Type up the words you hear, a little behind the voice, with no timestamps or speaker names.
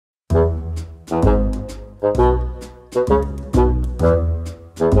Okay,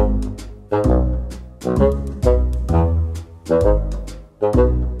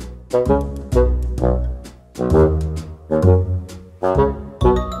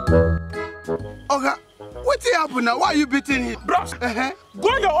 what happened now? Why are you beating him? Bros,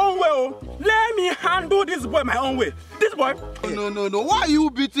 go your own way, oh. Let me handle this boy my own way. This boy. No. Why are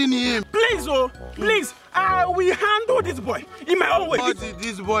you beating him? Please, oh, please. I will handle this boy in my own way. What did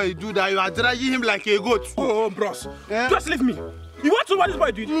this boy do that you are dragging him like a goat? Oh, bros. Just leave me. You want to know what this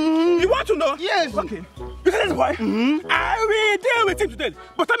boy did? You want to know? Yes. Okay. You see this boy? I will deal with him today.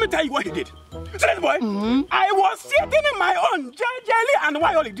 But let me tell you what he did. See this boy? I was sitting in my own jelly and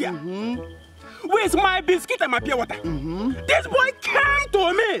white olive there. With my biscuit and my pure water. This boy came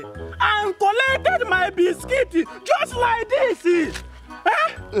to me and collected my biscuit just like this.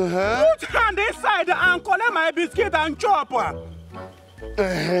 Put hand inside and collect my biscuit and chop.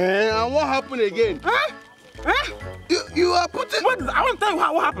 And what happened again? You are putting... I want to tell you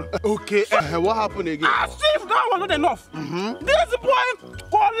what happened. Okay, what happened again? As if that was not enough. This boy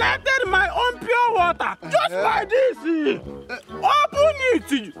collected my own pure water just like this. Open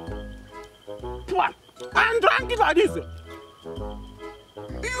it and drank it like this.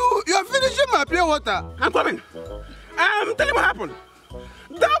 You are finishing my pure water. I'm coming. I'm telling you what happened.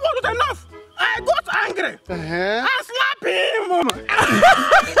 That was not enough. I got angry. I slapped him.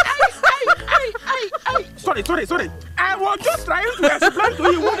 Sorry. I was just trying to explain to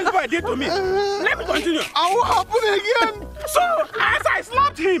you what this boy did to me. Let me continue. And what happened again? So, as I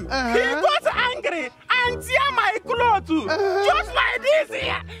slapped him, he got angry and tear my clothes just like this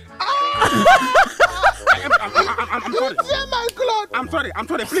here. I'm sorry. Tear my clothes. I'm sorry.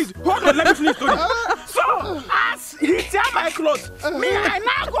 Please, hold on. Let me finish story. So, as he tear my clothes, I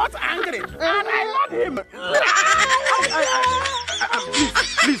now got angry and I knocked him.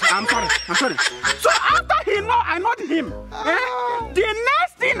 Please, I'm sorry. So after I knocked him, the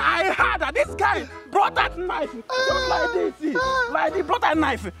next thing I heard that this guy brought that knife, just like this, like he brought that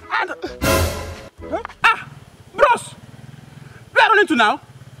knife, and bros, we are running to now.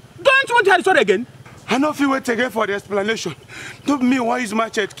 Don't you want to hear the story again? I know if you wait again for the explanation. Don't me why is my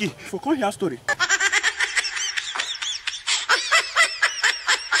chat key? For come hear story.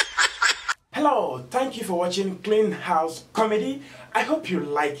 Hello, thank you for watching Clean House Comedy. I hope you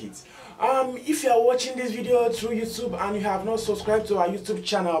like it. If you are watching this video through YouTube and you have not subscribed to our YouTube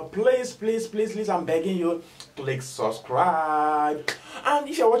channel, please, I'm begging you, click subscribe. And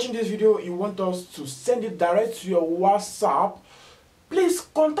if you are watching this video, you want us to send it direct to your WhatsApp, please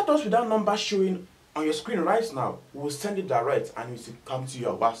contact us with that number showing on your screen right now. We'll send it direct and it will come to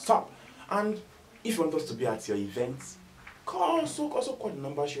your WhatsApp. And if you want us to be at your events, also call the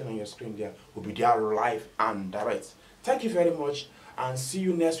number shown on your screen there. We'll be there live and direct. Thank you very much and see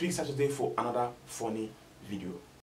you next week Saturday for another funny video.